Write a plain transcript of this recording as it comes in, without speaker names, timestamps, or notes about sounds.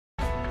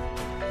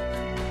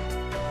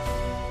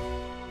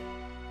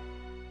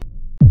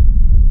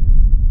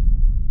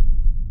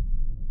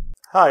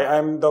Hi,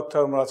 I'm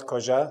Dr. Murat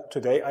Koca.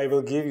 Today I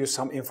will give you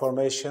some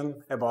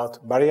information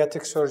about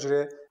bariatric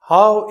surgery.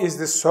 How is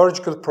the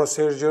surgical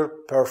procedure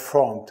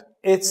performed?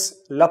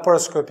 It's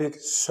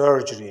laparoscopic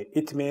surgery.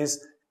 It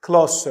means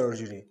closed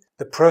surgery.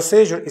 The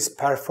procedure is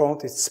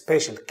performed with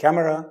special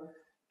camera,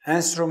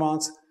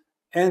 instruments,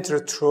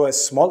 entered through a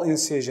small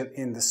incision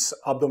in the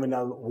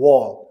abdominal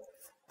wall.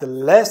 The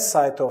left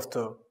side of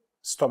the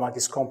stomach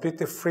is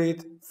completely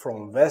freed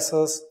from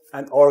vessels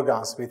and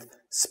organs with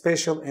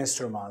special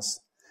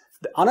instruments.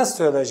 The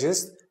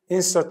anesthesiologist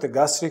inserts the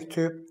gastric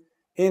tube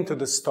into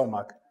the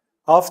stomach.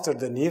 After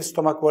the new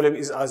stomach volume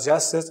is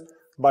adjusted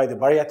by the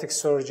bariatric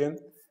surgeon,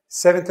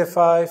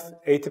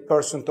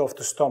 75–80% of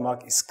the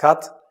stomach is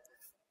cut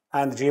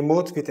and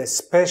removed with a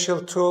special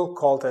tool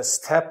called a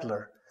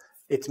stapler.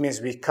 It means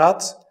we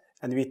cut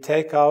and we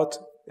take out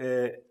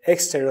the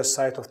exterior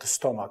side of the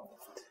stomach.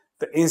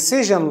 The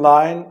incision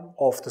line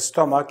of the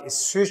stomach is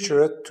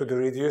sutured to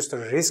reduce the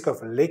risk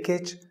of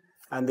leakage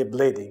and the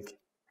bleeding.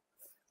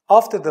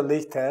 After the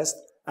leak test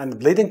and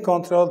bleeding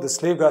control, the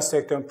sleeve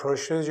gastrectomy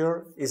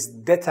procedure is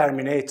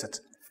determined.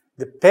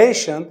 The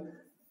patient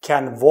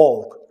can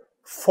walk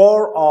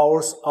 4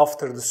 hours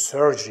after the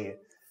surgery.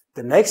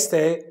 The next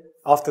day,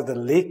 after the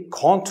leak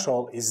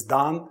control is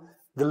done,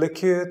 the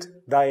liquid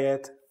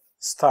diet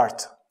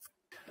starts.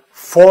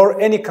 For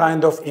any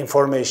kind of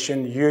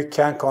information, you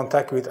can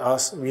contact with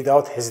us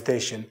without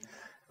hesitation.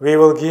 We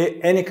will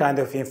give any kind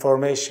of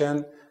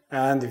information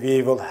and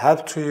we will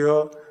help to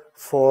you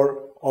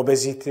for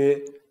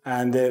obesity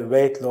and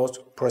weight loss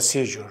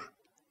procedure.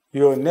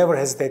 You never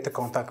hesitate to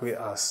contact with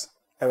us.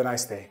 Have a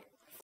nice day.